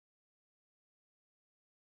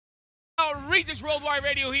Rejectz Worldwide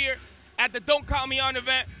Radio here at the Don't Count Me On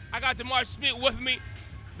event. I got DeMar Smith with me.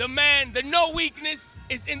 The man, the no weakness,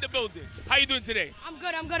 is in the building. How you doing today? I'm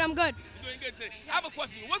good. You're doing good today. I have a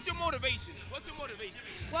question. What's your motivation?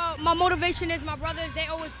 Well, my motivation is my brothers. They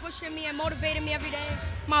always pushing me and motivating me every day.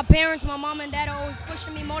 My parents, my mom and dad are always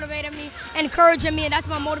pushing me, motivating me, encouraging me, and that's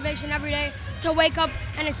my motivation every day, to wake up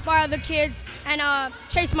and inspire the kids and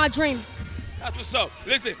chase my dream. That's what's up.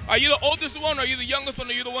 Listen, are you the oldest one, or are you the youngest one,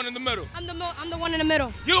 or are you the one in the middle? I'm the one in the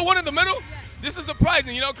middle. You're the one in the middle? Yeah. This is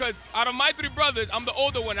surprising, you know, because out of my three brothers, I'm the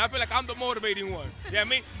older one. I feel like I'm the motivating one. You know what I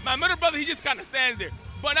mean? My middle brother, he just kind of stands there.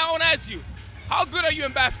 But now I want to ask you, how good are you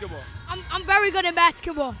in basketball? I'm very good in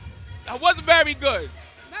basketball. I was very good.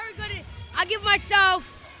 Very good. I give myself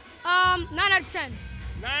 9 out of 10.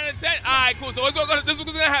 9 out of 10? All right, cool. So this is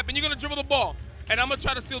what's going to happen. You're going to dribble the ball, and I'm going to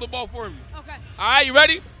try to steal the ball for you. Okay. All right, you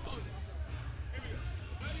ready?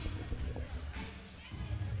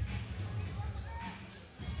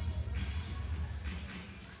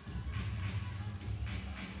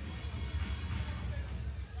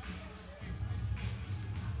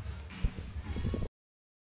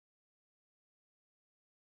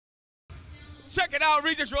 Check it out,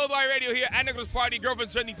 Rejectz Worldwide Radio here at Nicholas Party,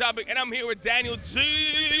 Girlfriend's Trending Topic, and I'm here with Daniel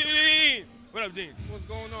Gene. What up, Gene? What's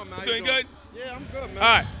going on, man? You doing good? Yeah, I'm good, man. All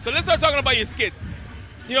right, so let's start talking about your skits.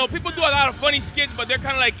 You know, people do a lot of funny skits, but they're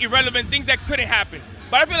kind of like irrelevant, things that couldn't happen.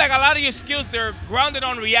 But I feel like a lot of your skills, they're grounded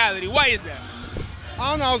on reality. Why is that?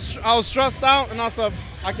 I don't know. I was stressed out, and I said,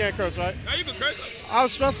 I can't curse, right? No, you can curse. I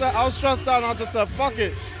was stressed out, and I just said, fuck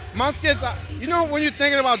it. My skits, you know when you're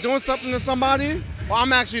thinking about doing something to somebody? Well,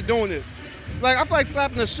 I'm actually doing it. Like, I feel like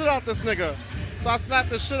slapping the shit out this nigga. So I slap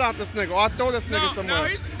the shit out this nigga, or I throw this nigga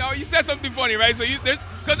somewhere. No, you said something funny, right? So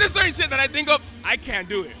there's certain shit that I think of, I can't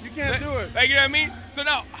do it. You can't do it. Like, you know what I mean? So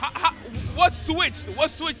now, what switched?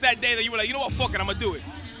 What switched that day that you were like, you know what, fuck it, I'm gonna do it?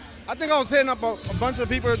 I think I was hitting up a bunch of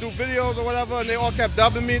people to do videos or whatever, and they all kept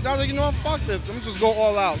dubbing me. I was like, you know what, fuck this. Let me just go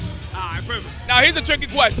all out. All right, perfect. Now, here's a tricky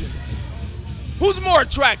question. Who's more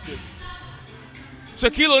attractive?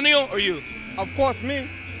 Shaquille O'Neal or you? Of course, me.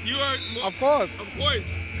 You are more, Of course.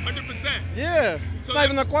 100%. Yeah, it's So not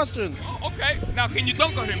even a question. Oh, okay. Now, can you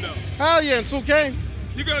dunk on him, though? Hell yeah, in 2K.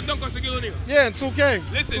 You're going to dunk on Shaquille O'Neal? Yeah, in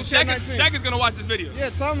 2K. Listen, 2K19. Shaq is going to watch this video. Yeah,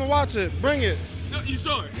 tell him to watch it. Bring it. No, you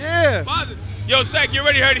sure? Yeah. Positive. Yo, Shaq, you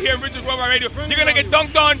already heard it here in Rejectz Worldwide Radio. Bring You're going to it get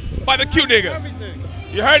dunked on by the cute nigga. Everything.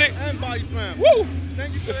 You heard it? And body slam. Woo!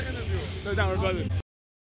 Thank you for the interview. No doubt, brother.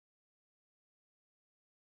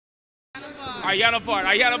 Ayana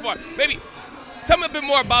Fart. Baby, tell me a bit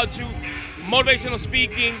more about you. Motivational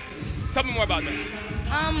speaking. Tell me more about that.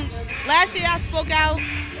 Last year I spoke out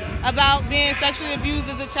about being sexually abused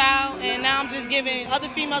as a child, and now I'm just giving other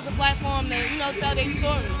females a platform to, you know, tell their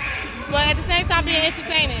story. But at the same time, being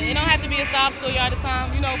entertaining. It don't have to be a sob story all the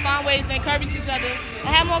time. You know, find ways to encourage each other and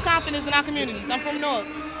have more confidence in our communities. I'm from North.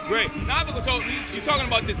 Great. Now you're talking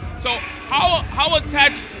about this. So how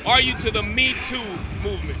attached are you to the Me Too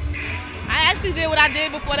movement? I actually did what I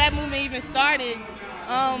did before that movement even started,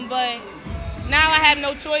 but now I have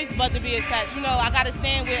no choice but to be attached. You know, I got to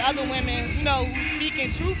stand with other women, you know, who's speaking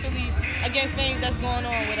truthfully against things that's going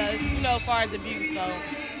on with us, you know, as far as abuse. So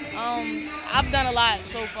I've done a lot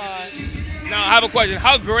so far. Now, I have a question.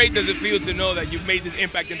 How great does it feel to know that you've made this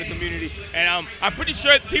impact in the community? And I'm pretty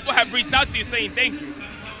sure people have reached out to you saying thank you.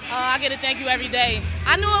 I get a thank you every day.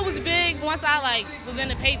 I knew it was big once I was in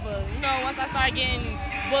the paper. You know, once I started getting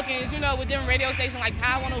bookings, you know, with different radio stations like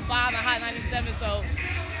Power 105 and Hot 97. So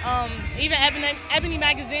even Ebony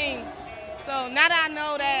Magazine. So now that I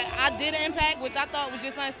know that I did an impact, which I thought was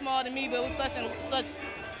just something small to me, but it was such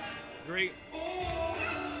great.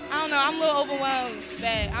 I don't know, I'm a little overwhelmed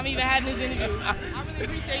that I'm even having this interview. I really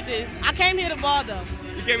appreciate this. I came here to ball though.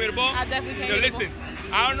 You came here to ball? I definitely came here to listen,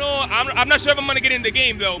 ball. I don't know, I'm not sure if I'm gonna get in the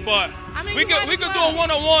game though, but I mean, we could do a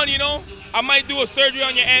one-on-one, you know? I might do a surgery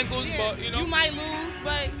on your ankles, yeah, but you know. You might lose,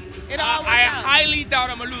 but it'll all work I out. highly doubt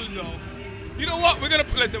I'm gonna lose though. You know what? We're gonna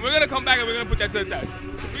come back and we're gonna put that to the test.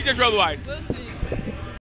 Rejectz Worldwide. We'll see.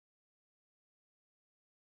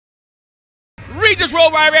 Rejectz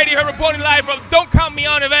Worldwide Radio here reporting live from Don't Count Me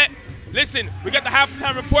On event. Listen, we got the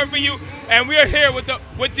halftime report for you, and we are here with the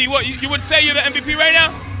what you would say you're the MVP right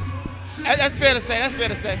now? That's fair to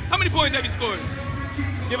say. How many points have you scored?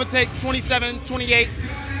 Give or take 27, 28.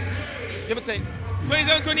 Give or take.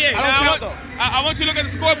 27, 28. I don't count though. I want you to look at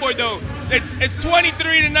the scoreboard though. It's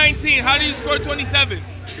 23 to 19. How do you score 27?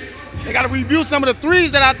 They got to review some of the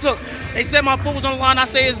threes that I took. They said my foot was on the line. I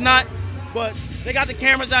say it's not, but they got the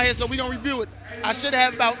cameras out here, so we gonna review it. I should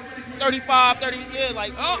have about 35, 30, yeah,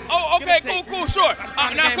 like. Oh, okay, cool, sure.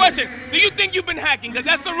 Now, question: do you think you've been hacking? Because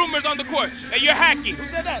that's the rumors on the court that you're hacking. Who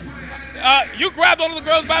said that? You grabbed one of the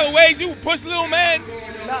girls by the waist. You pushed little man.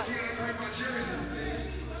 Nah.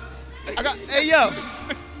 Hey yo,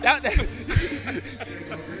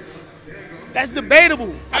 that's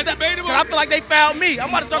debatable. That's debatable. Cause I feel like they fouled me. I'm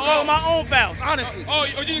about to start calling my own fouls, honestly. Oh,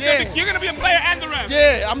 you're gonna be a player and the ref.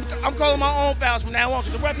 Yeah, I'm calling my own fouls from now on.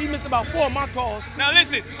 Cause the ref, he missed about 4 of my calls. Now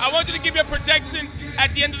listen, I want you to give your projection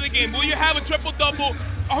at the end of the game. Will you have a triple-double?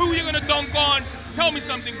 Or who are you gonna dunk on? Tell me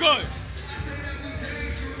something good.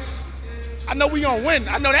 I know we gonna win.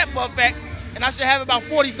 I know that for a fact. And I should have about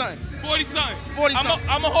 40-something. 40-something. 40-something.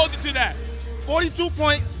 I'm gonna hold you to that. 42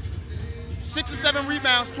 points, 6 or 7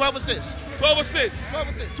 rebounds, 12 assists. 12 assists. 12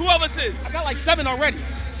 assists. 12 assists. I got like 7 already.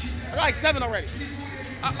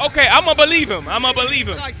 Okay, I'm gonna believe him. I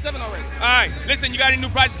got like 7 already. All right, listen, you got any new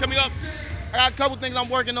projects coming up? I got a couple things I'm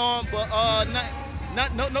working on, but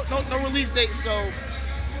no release date. So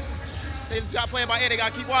they got playing by ear. They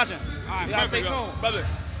gotta keep watching. All right, they gotta stay perfect, tuned, brother.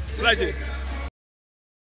 Pleasure.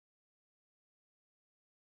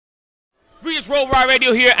 Rejectz Roll Ride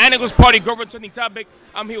Radio here, Anagles Party, Grover trending topic.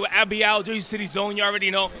 I'm here with Abiel, Jersey City Zone, you already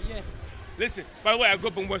know. Yeah. Listen, by the way, I grew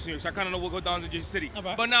up in Western New York, so I kind of know what goes down in Jersey City.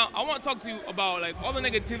 Okay. But now, I want to talk to you about like all the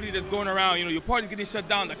negativity that's going around. You know, your party's getting shut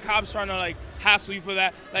down, the cops trying to like hassle you for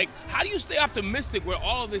that. Like, how do you stay optimistic with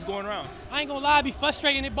all of this going around? I ain't gonna lie, I be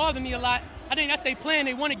frustrated. It bothered me a lot. I think that's their plan.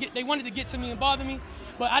 They wanted to get to me and bother me,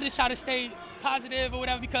 but I just try to stay positive or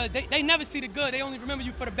whatever because they never see the good. They only remember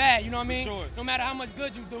you for the bad. You know what I mean? Sure. No matter how much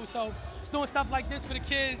good you do. So it's doing stuff like this for the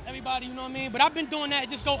kids, everybody. You know what I mean? But I've been doing that,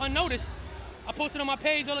 just go unnoticed. I post it on my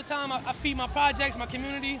page all the time. I feed my projects, my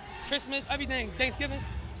community, Christmas, everything, Thanksgiving.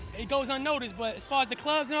 It goes unnoticed. But as far as the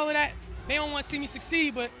clubs and all of that, they don't want to see me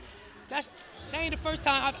succeed. But that ain't the first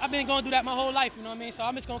time. I've been going through that my whole life. You know what I mean? So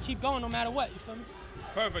I'm just gonna keep going no matter what. You feel me?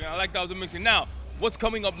 Perfect. I like that was a mixing. Now, what's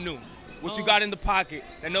coming up new? What you got in the pocket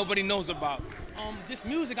that nobody knows about? Just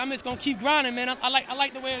music. I'm just gonna keep grinding, man. I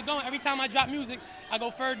like the way it's going. Every time I drop music, I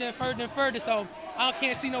go further and further and further. So I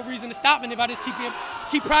can't see no reason to stop it if I just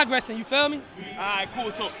keep progressing. You feel me? All right,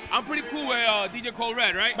 cool. So I'm pretty cool with DJ Code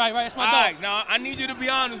Red, right? Right. That's my dog. All right, now I need you to be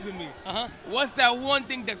honest with me. What's that one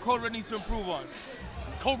thing that Code Red needs to improve on?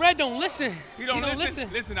 Code Red don't listen. He don't listen?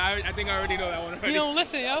 Listen, I think I already know that one already. He don't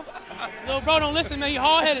listen, yo. Little bro don't listen, man. He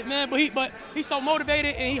hard-headed, man. But he's so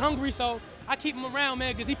motivated and he hungry, so I keep him around,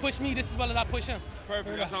 man, because he pushed me just as well as I push him.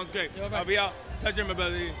 Perfect. That sounds great. Yo, right. I'll be out. Pleasure, my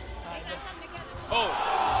brother.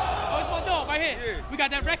 Oh, it's my dog right here. Yeah. We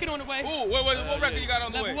got that record on the way. Oh, what record you got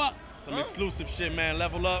on the way? Level up. Some exclusive shit, man.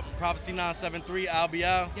 Level Up, Prophecy 973, I'll be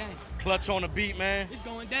out. Gang. Clutch on the beat, man. It's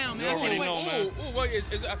going down, man. You I can't already wait. know,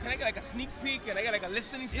 man. Can I get like a sneak peek? Can I get like a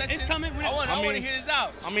listening section? It's coming. I want to hear this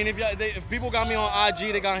out. I mean, if people got me on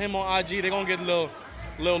IG, they got him on IG, they gonna get a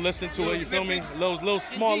little listen to it. You feel me?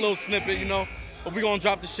 Little snippet, you know. But we gonna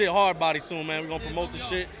drop the shit hard body soon, man. We gonna promote the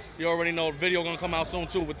shit. You already know the video gonna come out soon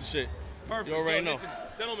too with the shit. Perfect. You already know. Listen,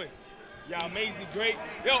 gentlemen, y'all amazing, great.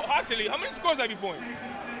 Yo, actually, how many scores have you pointed?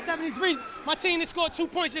 73. My team has scored 2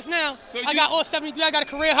 points just now. So I got all 73. I got a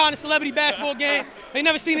career high in a celebrity basketball game. They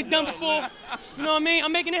never seen it done before. You know what I mean?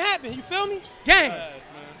 I'm making it happen. You feel me? Gang.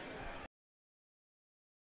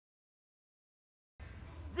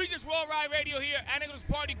 Rejectz Roll Ride Radio here. Anagles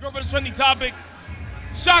Party, Grover trending topic.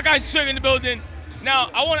 Shotgun Sugar in the building. Now,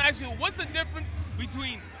 I want to ask you, what's the difference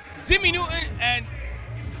between Jimmy Newton and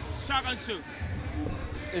Shotgun Sugar?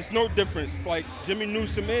 It's no difference. Like Jimmy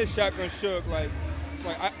Newsom is Shotgun Sugar. Like, it's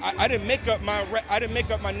like I didn't make up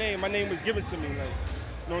my name. My name was given to me. Like,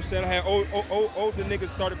 you know what I'm saying? I had older niggas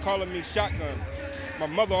started calling me Shotgun. My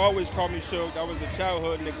mother always called me Suge. That was a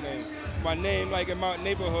childhood nickname. My name, like in my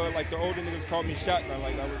neighborhood, like the older niggas called me Shotgun.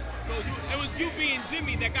 Like that was. So it was you being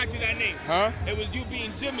Jimmy that got you that name. Huh? It was you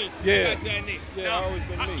being Jimmy Yeah. that got you that name. Yeah, now, I always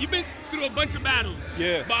been me. You've been through a bunch of battles.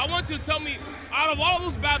 Yeah. But I want you to tell me, out of all of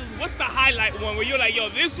those battles, what's the highlight one where you're like, yo,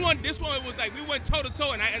 this one, it was like we went toe to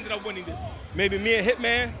toe and I ended up winning this. Maybe me and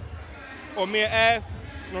Hitman, or me and Av.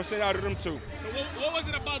 You know what I'm saying? Out of them two. So what was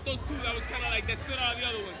it about those two that was kind of like that stood out of the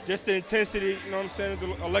other ones? Just the intensity. You know what I'm saying?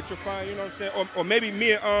 The electrifying. You know what I'm saying? Or maybe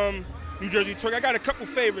me and New Jersey Turk. I got a couple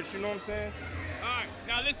favorites. You know what I'm saying? All right.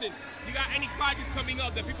 Now listen. You got any projects coming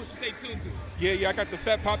up that people should stay tuned to? Yeah, I got the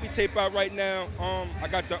Fat Poppy tape out right now. I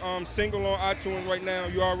got the single on iTunes right now.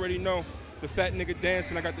 You already know. The Fat Nigga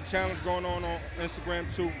Dancing. I got the challenge going on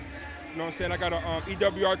Instagram too. You know what I'm saying? I got a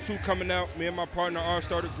EWR2 coming out. Me and my partner R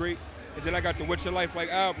started great. And then I got the What's Your Life Like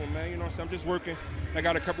album, man. You know what I'm saying? I'm just working. I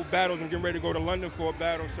got a couple battles. I'm getting ready to go to London for a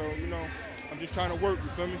battle. So, you know, I'm just trying to work. You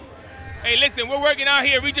feel me? Hey, listen, we're working out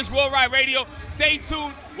here. Rejectz Roll Ride Radio. Stay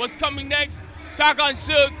tuned. What's coming next? Shotgun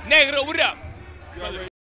Suge, Negro, what up?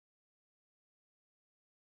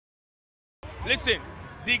 Listen,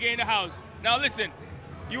 DK in the house. Now listen,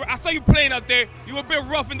 I saw you playing out there. You were a bit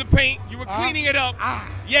rough in the paint. You were cleaning it up.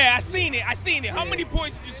 Yeah, I seen it. How many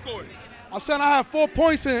points did you score? I'm saying I had 4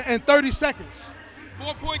 points in 30 seconds.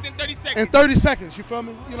 4 points in 30 seconds? In 30 seconds, you feel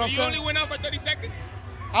me? You know what I'm saying? saying? You only went out for 30 seconds?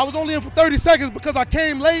 I was only in for 30 seconds because I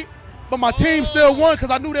came late, but my team still won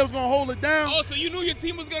because I knew they was going to hold it down. Oh, so you knew your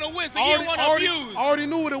team was going to win, so you didn't want to abuse. I already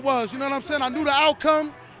knew what it was, you know what I'm saying? I knew the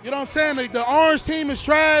outcome. You know what I'm saying? The orange team is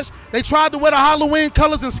trash. They tried to wear the Halloween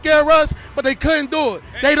colors and scare us, but they couldn't do it.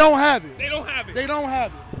 They don't have it. They don't have it. They don't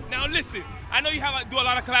have it. Now listen, I know you do a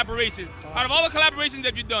lot of collaborations. Out of all the collaborations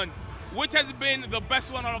that you've done, which has been the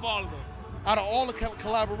best one out of all of them? Out of all the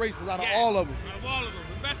collaborations, out of all of them. Out of all of them,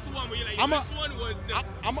 the best one where you're like, your best one was just.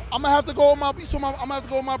 I'm gonna have to go with I'm gonna have to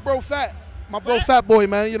go with my bro Fat. My bro Fat Boy,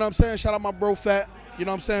 man. You know what I'm saying? Shout out my bro Fat. You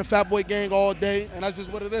know what I'm saying? Fat Boy gang all day, and that's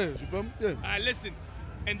just what it is. You feel me? Yeah. All right, listen.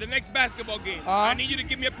 In the next basketball game, I need you to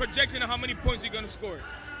give me a projection of how many points you're gonna score.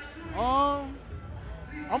 I'm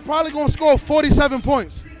probably gonna score 47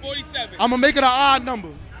 points. 47. I'm gonna make it an odd number.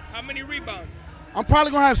 How many rebounds? I'm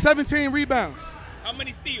probably gonna have 17 rebounds. How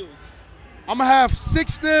many steals? I'm gonna have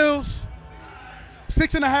 6 steals.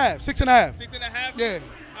 6.5. 6.5. 6.5? Yeah.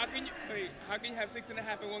 How can you have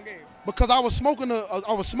 6.5 in one game? Because I was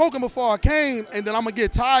smoking before I came, and then I'm gonna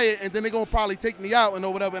get tired, and then they're gonna probably take me out and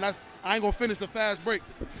or whatever, and I ain't gonna finish the fast break.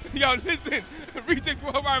 Yo, listen, Rejectz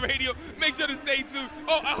Worldwide Radio. Make sure to stay tuned.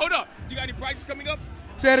 Oh, hold up. You got any projects coming up?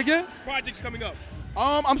 Say it again. Projects coming up.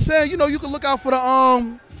 I'm saying, you know, you can look out for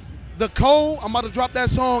the Code. I'm about to drop that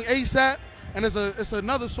song ASAP, and it's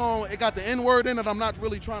another song. It got the N-word in it. I'm not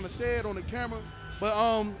really trying to say it on the camera, but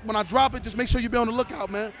when I drop it, just make sure you be on the lookout,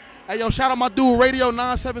 man. Hey, yo, shout out my dude Radio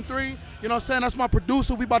 973. You know what I'm saying? That's my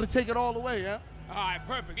producer. We about to take it all the way, yeah. All right,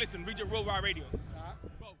 perfect. Listen, Rejectz Worldwide Radio.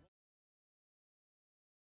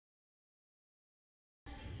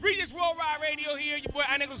 Rejectz Worldwide Radio here. Your boy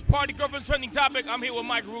Anegos Party Girlfriend's Trending Topic. I'm here with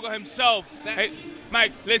Mike Ruger himself. Hey,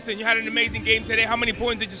 Mike, listen, you had an amazing game today. How many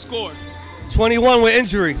points did you score? 21 with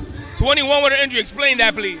injury. 21 with an injury. Explain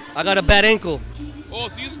that, please. I got a bad ankle. Oh,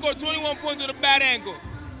 so you scored 21 points with a bad ankle.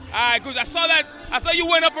 All right, because I saw that. I saw you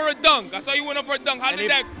went up for a dunk. How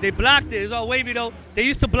did that? They blocked it. It's all wavy, though. They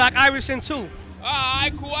used to block Iverson, too. All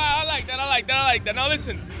right, cool. I like that. Now,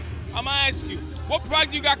 listen, I'm going to ask you, what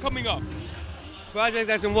project you got coming up? Project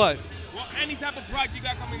as in what? Well, any type of project you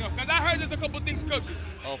got coming up. Because I heard there's a couple things cooking.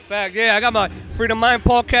 Oh, fact. Yeah, I got my Freedom Mind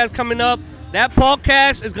podcast coming up. That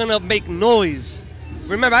podcast is going to make noise.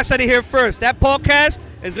 Remember, I said it here first. That podcast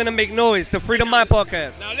is going to make noise. The Freedom Mind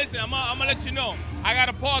podcast. Now, listen, I'm going to let you know. I got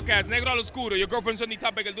a podcast, Negro al Oscuro, your girlfriend's trending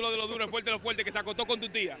topic, el duro de lo duro, el fuerte de lo fuerte, que se acostó con tu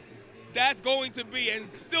tía. That's going to be, and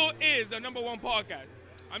still is, the #1 podcast.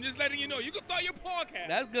 I'm just letting you know. You can start your podcast.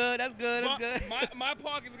 That's good. That's good. My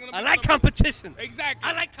podcast is going to be... I like competition. Exactly.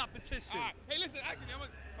 I like competition. Right. Hey, listen, actually, I'm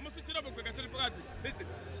going to switch it up real quick. I totally forgot. Listen,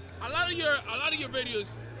 a lot of your videos,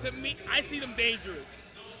 to me, I see them dangerous.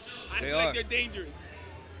 I feel like they're dangerous.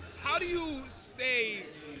 How do you stay...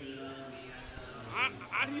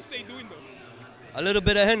 How do you stay doing them? A little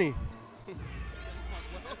bit of Henny.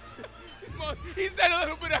 He said a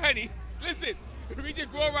little bit of Henny. Listen,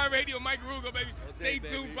 Rejectz Worldwide Radio, Mike Ruger, baby. Stay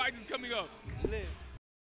tuned, projects coming up.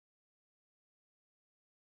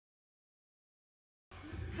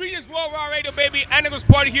 Rejectz Worldwide Radio, baby. Anegos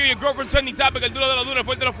Party here, your girlfriend's trending topic, el duro de la dura, el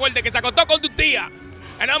fuerte de lo fuerte, que se acostó con tu tía.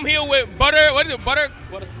 And I'm here with Butter, what is it, Butter?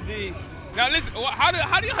 Butter Cedis. Now listen,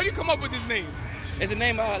 how do you come up with this name? It's a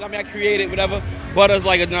name I created, whatever. Butter's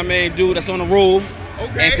like a dude that's on the roll.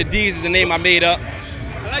 Okay. And Cedis is the name I made up.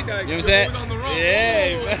 I like that. You know what I'm saying? On the road.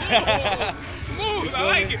 Yeah. Smooth. I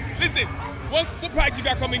like it. Listen, what project you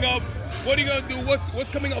got coming up? What are you gonna do? What's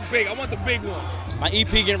coming up big? I want the big one. My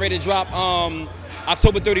EP getting ready to drop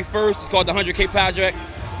October 31st. It's called the 100K Project.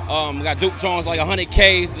 We got Duke Jones like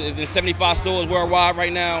 100K. It's in 75 stores worldwide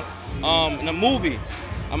right now. And a movie.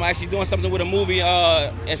 I'm actually doing something with a movie.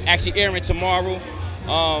 It's actually airing tomorrow.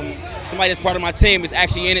 Somebody that's part of my team is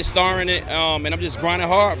actually in it, starring it, and I'm just grinding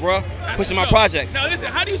hard, bro, pushing my projects. Now listen,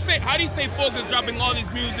 how do you stay focused, dropping all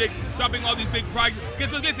this music, dropping all these big projects?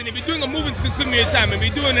 Because listen, if you're doing a movie, it's consuming your time. If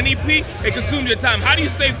you're doing an EP, it consumes your time. How do you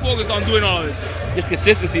stay focused on doing all this? Just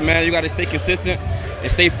consistency, man. You got to stay consistent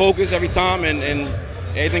and stay focused every time, and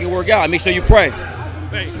everything will work out. Make sure you pray.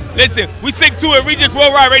 Hey, listen, we stick to it. Rejectz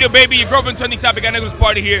Worldwide Radio, baby. Your girlfriend's trending topic. Anegos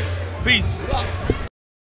Party here. Peace.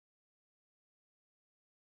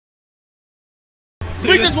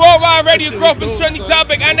 Rejectz Worldwide Radio, girlfriend's trending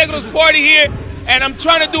topic. Anegos Party here. And I'm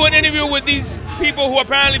trying to do an interview with these people who are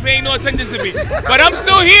apparently paying no attention to me. But I'm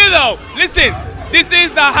still here, though. Listen, This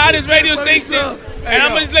is the hottest radio station, and I'm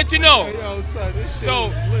gonna just let you know. Hey, yo, son, this shit So,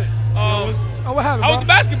 is lit. What happened, how was the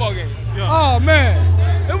basketball game? Oh, man.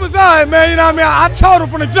 It was all right, man. You know what I mean? I told him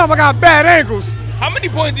from the jump I got bad ankles. How many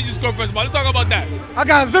points did you score, first of all? Let's talk about that. I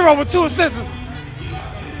got 0 with 2 assists.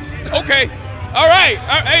 Okay. All right.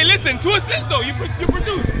 Hey, listen, 2 assists, though. You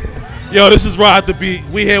produced. Yo, this is Rod the Beat.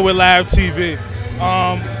 We here with Live TV.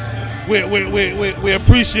 We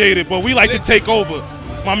appreciate it, but we like to take over.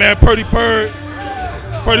 My man Purdy Purd.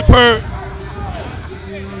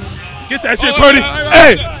 Get that shit, Purdy.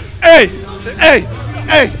 Hey.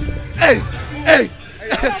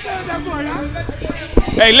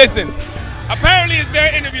 Hey, listen. Apparently, it's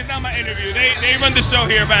their interview. It's not my interview. They run the show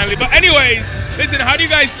here, apparently. But anyways, listen. How do you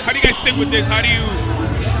guys stick with this? How do you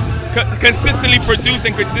consistently produce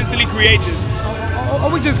and consistently create this?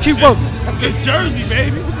 We just keep working. It's Jersey,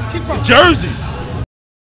 baby. We just keep working. Jersey.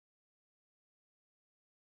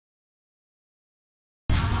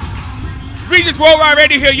 Rejectz Worldwide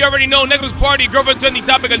Radio here. You already know. Negros Party, Girlfriend Trending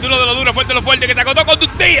Topic, El Duro de la Luna, Fuerte lo Fuerte, que se acostó con tu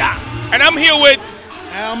tía. And I'm here with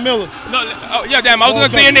Al Miller. No, oh, yeah, damn. I was gonna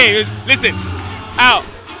say your name. Listen, Al.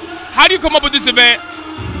 How do you come up with this event?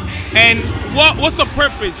 And what's the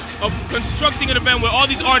purpose of constructing an event with all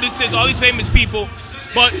these artists, all these famous people,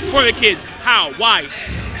 but for the kids? How? Why?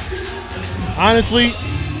 Honestly,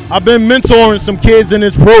 I've been mentoring some kids in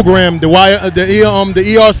this program, the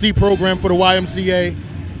ERC program for the YMCA.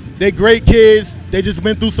 They're great kids. They just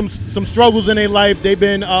been through some struggles in their life. They've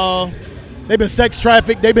been sex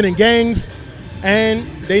trafficked. They've been in gangs, and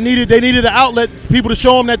they needed an outlet, people to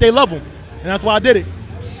show them that they love them, and that's why I did it.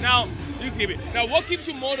 Now, what keeps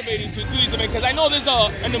you motivated to do these events? Because I know there's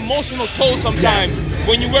an emotional toll sometimes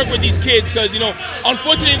when you work with these kids. Because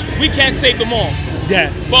unfortunately, we can't save them all.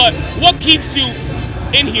 Yeah. But what keeps you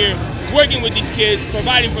in here working with these kids,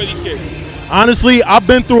 providing for these kids? Honestly, I've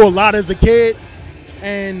been through a lot as a kid,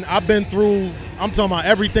 and I'm talking about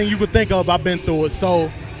everything you could think of. I've been through it,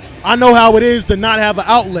 so I know how it is to not have an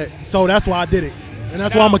outlet. So that's why I did it, and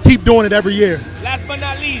that's why I'm gonna keep doing it every year. Last but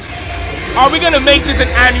not least, are we gonna make this an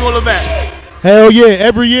annual event? Hell yeah!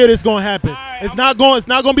 Every year this gonna happen. Right, it's not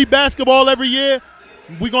gonna be basketball every year.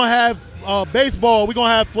 We're gonna have baseball. We're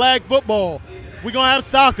gonna have flag football. We're gonna have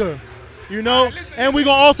soccer. Right, and we're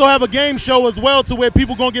gonna also have a game show as well, to where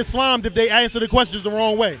people gonna get slimed if they answer the questions the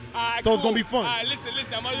wrong way. Right, so it's gonna be fun. All right, listen.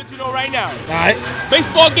 I'm gonna let you know right now. All right.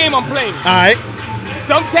 Baseball game, I'm playing. All right.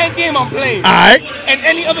 Dunk tank game, I'm playing. All right. And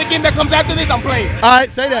any other game that comes after this, I'm playing. All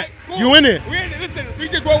right, say that. Right, cool. You in there? We're in there. Listen,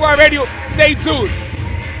 Rejectz Worldwide Radio. Stay tuned.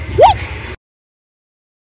 Woo!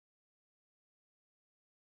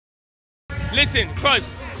 Listen, Crush,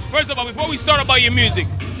 first of all, before we start about your music,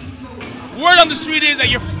 word on the street is that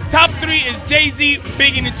your top 3 is Jay-Z,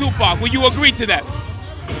 Biggie, and Tupac. Will you agree to that?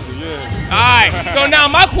 Yeah. All right. So now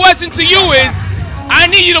my question to you is, I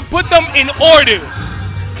need you to put them in order.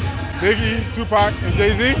 Biggie, Tupac, and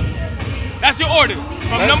Jay-Z? That's your order,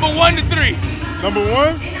 from number 1 to 3. Number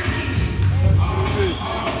 1?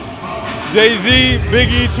 Jay-Z,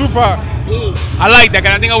 Biggie, Tupac. I like that,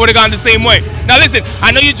 because I think I would have gone the same way. Now listen,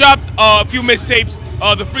 I know you dropped a few mixtapes,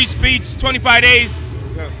 the Free Speech, 25 Days.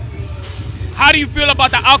 Yes. How do you feel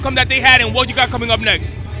about the outcome that they had and what you got coming up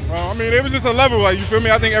next? I mean, it was just a level, like, you feel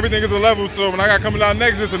me? I think everything is a level, so when I got coming down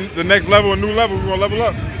next, it's the next level, a new level, we're gonna level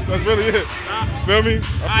up. That's really it. Feel me?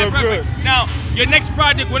 I feel good. Now, your next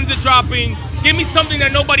project, when is it dropping? Give me something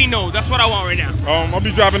that nobody knows. That's what I want right now. I'll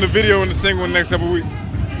be dropping the video and the single in the next couple weeks.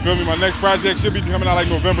 Feel me? My next project should be coming out like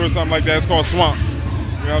November or something like that. It's called Swamp. You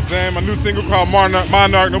know what I'm saying? My new single called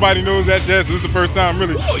Monarch. Nobody knows that yet, so this is the first time,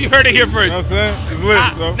 really. Oh, you heard it here first. You know what I'm saying? It's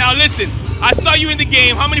lit, so. Now listen, I saw you in the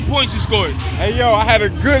game. How many points you scored? Hey, yo, I had a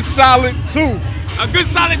good solid 2. A good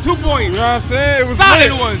solid 2 points. You know what I'm saying? It was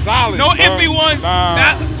solid lit. ones. Solid. No iffy ones.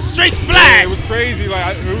 Nah. Straight splash. Yeah, it was crazy.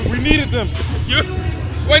 Like we needed them.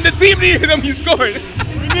 When the team needed them, you scored. We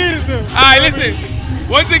needed them. All right, listen.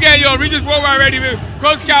 Once again, yo, Rejectz Worldwide Radio,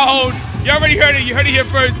 Crush Calhoun. You already heard it. You heard it here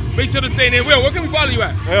first. Make sure to say it. Will, where can we follow you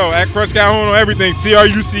at? Yo, at Crush Calhoun on everything.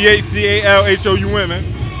 CRUCHCALHOUN, man.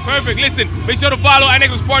 Perfect. Listen, make sure to follow our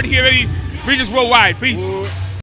Negros Party here, Rejectz Worldwide. Peace.